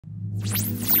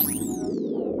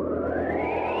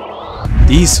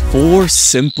These 4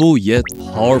 simple yet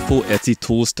powerful Etsy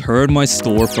tools turned my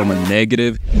store from a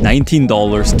negative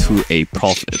 $19 to a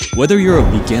profit. Whether you're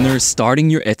a beginner starting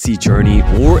your Etsy journey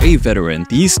or a veteran,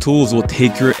 these tools will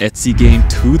take your Etsy game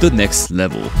to the next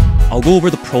level. I'll go over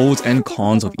the pros and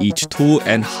cons of each tool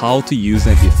and how to use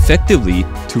them effectively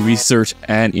to research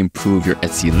and improve your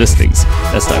Etsy listings.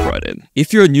 Let's dive right in.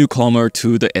 If you're a newcomer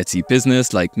to the Etsy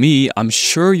business like me, I'm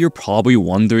sure you're probably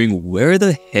wondering where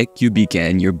the heck you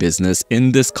began your business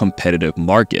in this competitive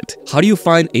market. How do you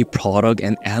find a product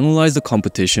and analyze the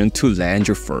competition to land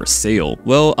your first sale?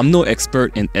 Well, I'm no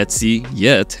expert in Etsy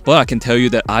yet, but I can tell you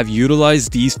that I've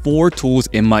utilized these 4 tools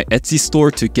in my Etsy store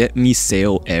to get me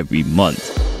sale every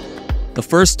month. The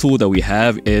first tool that we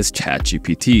have is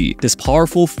ChatGPT. This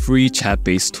powerful free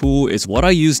chat-based tool is what I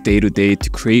use day to day to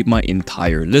create my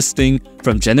entire listing,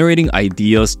 from generating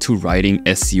ideas to writing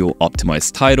SEO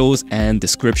optimized titles and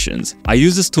descriptions. I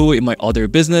use this tool in my other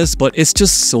business, but it's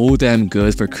just so damn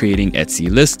good for creating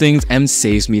Etsy listings and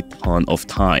saves me a ton of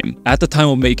time. At the time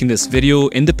of making this video,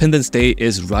 Independence Day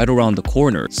is right around the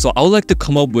corner, so I would like to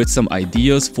come up with some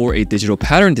ideas for a digital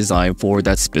pattern design for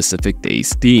that specific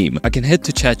day's theme. I can head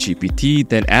to ChatGPT,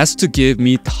 then ask to give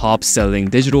me top-selling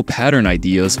digital pattern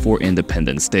ideas for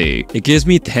Independence Day. It gives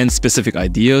me 10 specific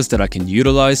ideas that I can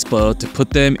utilize, but to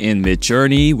put them in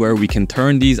Midjourney, where we can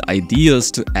turn these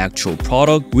ideas to actual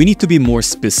product, we need to be more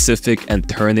specific and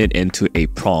turn it into a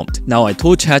prompt. Now, I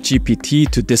told ChatGPT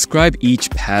to describe each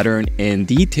pattern in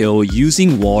detail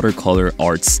using watercolor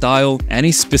art style and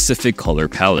a specific color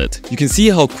palette. You can see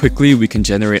how quickly we can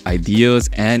generate ideas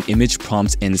and image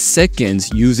prompts in seconds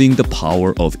using the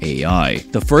power of AI.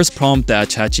 The first prompt that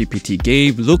ChatGPT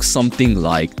gave looks something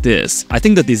like this. I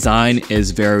think the design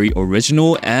is very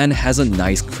original and has a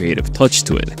nice creative touch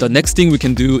to it. The next thing we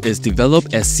can do is develop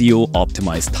SEO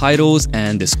optimized titles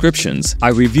and descriptions. I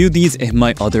reviewed these in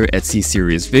my other Etsy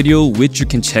series video, which you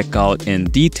can check out in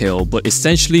detail, but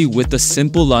essentially with a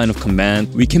simple line of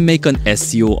command, we can make an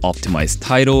SEO optimized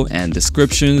title and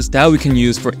descriptions that we can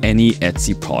use for any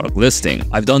Etsy product listing.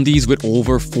 I've done these with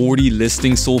over 40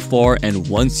 listings so far, and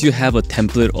once you have a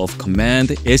template of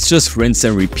command, it's just rinse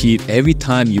and repeat every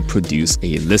time you produce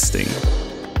a listing.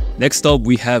 Next up,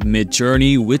 we have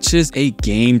Midjourney, which is a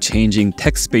game-changing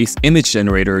text-based image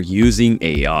generator using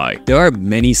AI. There are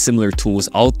many similar tools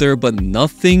out there, but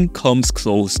nothing comes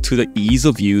close to the ease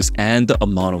of use and the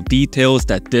amount of details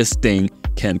that this thing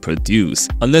can produce.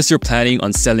 Unless you're planning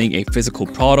on selling a physical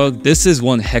product, this is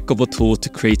one heck of a tool to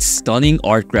create stunning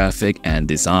art graphic and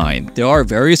design. There are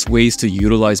various ways to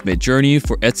utilize Midjourney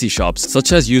for Etsy shops,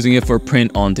 such as using it for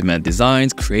print-on-demand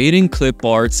designs, creating clip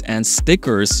arts and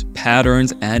stickers,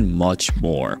 patterns, and much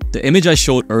more. The image I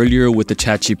showed earlier with the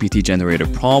ChatGPT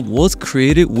generated prompt was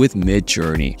created with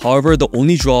Midjourney. However, the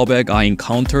only drawback I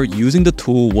encountered using the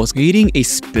tool was creating a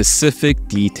specific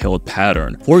detailed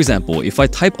pattern. For example, if I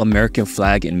type American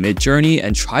flag in Midjourney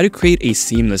and try to create a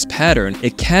seamless pattern,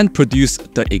 it can produce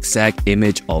the exact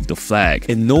image of the flag.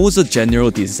 It knows the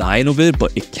general design of it,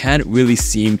 but it can't really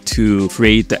seem to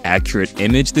create the accurate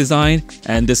image design,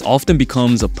 and this often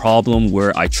becomes a problem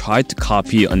where I try to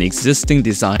copy an existing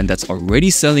design that's already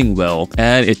selling well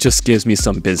and it just gives me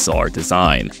some bizarre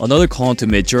design. Another con to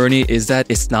Midjourney is that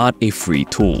it's not a free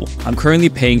tool. I'm currently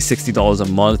paying $60 a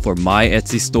month for my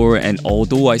Etsy store, and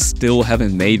although I still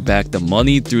haven't made back the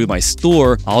money through my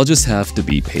store, I'll just have to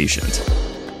be patient.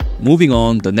 Moving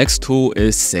on, the next tool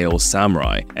is Sales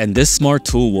Samurai, and this smart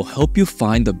tool will help you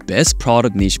find the best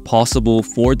product niche possible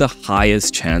for the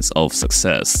highest chance of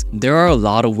success. There are a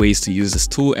lot of ways to use this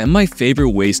tool, and my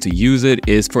favorite ways to use it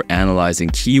is for analyzing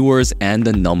keywords and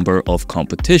the number of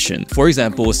competition. For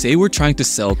example, say we're trying to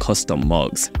sell custom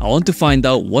mugs. I want to find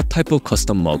out what type of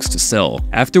custom mugs to sell.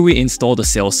 After we install the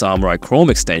Sales Samurai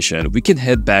Chrome extension, we can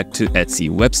head back to Etsy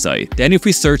website. Then if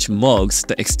we search mugs,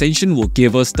 the extension will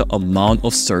give us the amount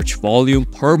of search volume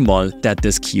per month that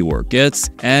this keyword gets,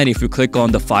 and if you click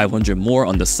on the 500 more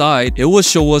on the side, it will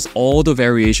show us all the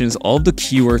variations of the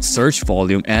keyword search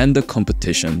volume and the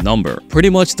competition number. Pretty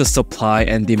much the supply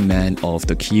and demand of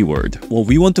the keyword. What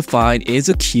we want to find is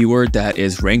a keyword that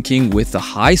is ranking with a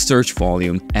high search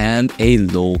volume and a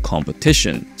low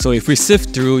competition. So if we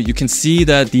sift through, you can see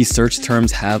that these search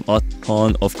terms have a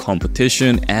ton of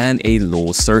competition and a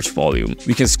low search volume.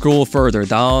 We can scroll further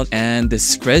down, and the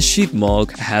spreadsheet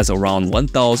mug has has around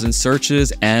 1,000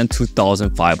 searches and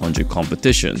 2,500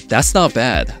 competition. That's not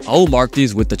bad. I will mark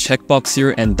these with the checkbox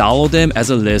here and download them as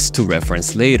a list to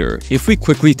reference later. If we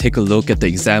quickly take a look at the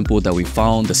example that we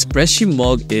found, the spreadsheet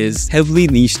mug is heavily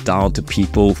niched down to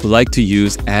people who like to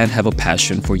use and have a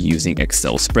passion for using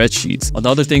Excel spreadsheets.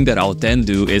 Another thing that I'll then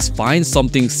do is find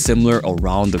something similar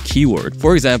around the keyword.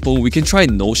 For example, we can try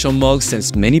Notion mugs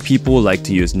since many people like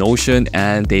to use Notion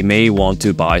and they may want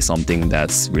to buy something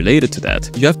that's related to that.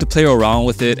 You have to play around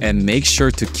with it and make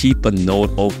sure to keep a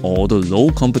note of all the low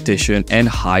competition and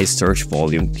high search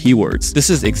volume keywords. This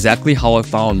is exactly how I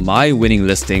found my winning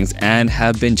listings and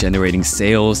have been generating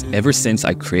sales ever since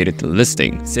I created the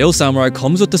listing. Sales Samurai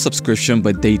comes with a subscription,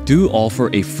 but they do offer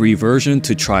a free version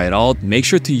to try it out. Make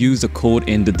sure to use the code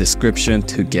in the description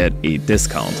to get a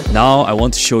discount. Now I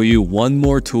want to show you one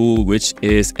more tool, which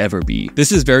is Everbee.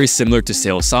 This is very similar to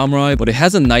Sales Samurai, but it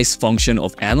has a nice function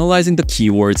of analyzing the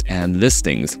keywords and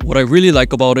listings. What I really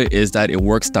like about it is that it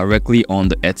works directly on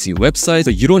the Etsy website,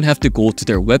 so you don't have to go to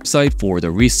their website for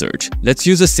the research. Let's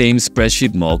use the same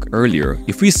spreadsheet mug earlier.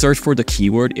 If we search for the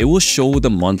keyword, it will show the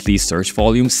monthly search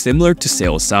volume similar to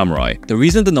Sales Samurai. The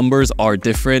reason the numbers are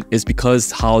different is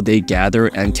because how they gather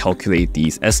and calculate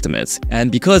these estimates.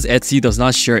 And because Etsy does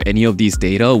not share any of these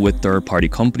data with third-party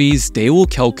companies, they will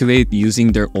calculate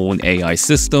using their own AI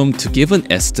system to give an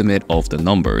estimate of the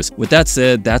numbers. With that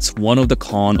said, that's one of the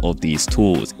cons of these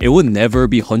tools. It would never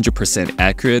be 100%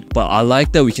 accurate, but I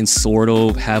like that we can sort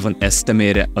of have an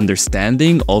estimated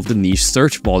understanding of the niche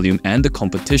search volume and the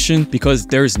competition, because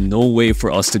there's no way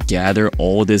for us to gather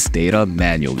all this data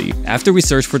manually. After we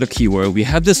search for the keyword, we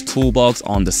have this toolbox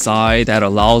on the side that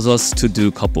allows us to do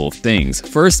a couple of things.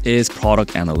 First is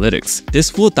product analytics.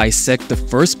 This will dissect the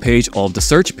first page of the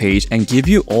search page and give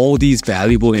you all these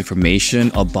valuable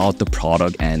information about the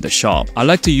product and the shop. I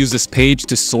like to use this page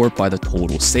to sort by the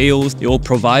total sales. It will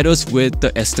provide us with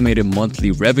the estimated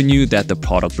monthly revenue that the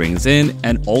product brings in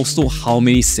and also how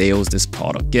many sales this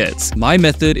product gets. My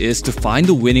method is to find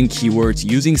the winning keywords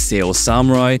using Sales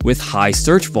Samurai with high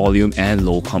search volume and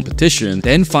low competition,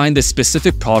 then find the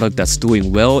specific product that's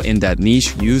doing well in that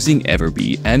niche using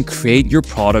Everbee and create your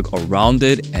product around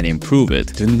it and improve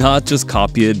it. Do not just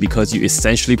copy it, because you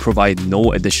essentially provide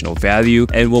no additional value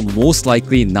and will most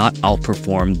likely not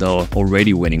outperform the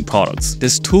already winning products.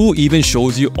 This tool even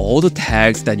shows you all the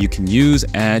tags that you can use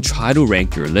and try to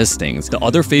rank your listings. The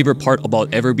other favorite part about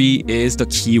Everbee is the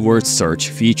keyword search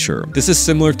feature. This is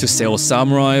similar to Sales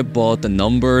Samurai, but the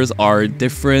numbers are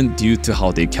different due to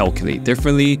how they calculate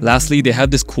differently. Lastly, they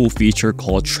have this cool feature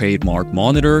called Trademark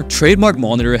Monitor. Trademark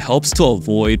Monitor helps to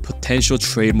avoid potential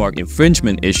trademark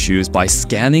infringement issues by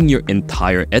scanning your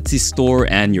entire Etsy store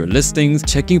and your listings,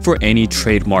 checking for any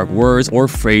trademark words or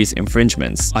phrase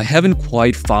infringements. I haven't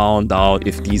quite found out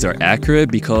if these are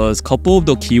accurate, because a couple of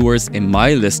the keywords in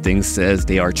my listing says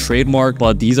they are trademarked,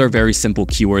 but these are very simple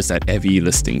keywords that every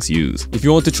listings use. If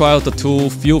you want to try out the tool,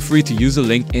 feel free to use the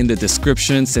link in the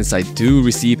description, since I do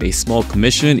receive a small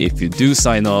commission if you do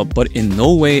sign up, but in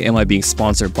no way am I being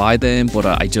sponsored by them, but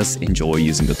I just enjoy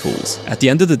using the tools. At the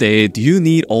end of the day, do you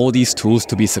need all these tools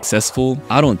to be successful?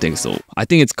 I don't think so. I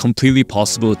think it's completely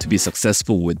possible to be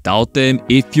successful without them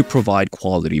if you provide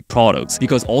quality products,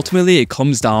 because ultimately it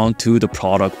comes down to the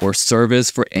product or service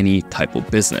for any type of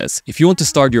business. If you want to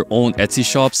start your own Etsy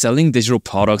shop selling digital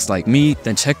products like me,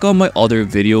 then check out my other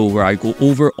video where I go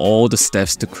over all the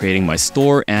steps to creating my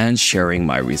store and sharing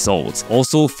my results.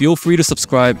 Also, feel free to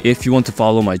subscribe if you want to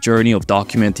follow my journey of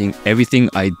documenting everything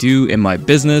I do in my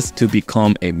business to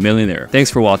become a millionaire.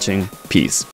 Thanks for watching. Peace.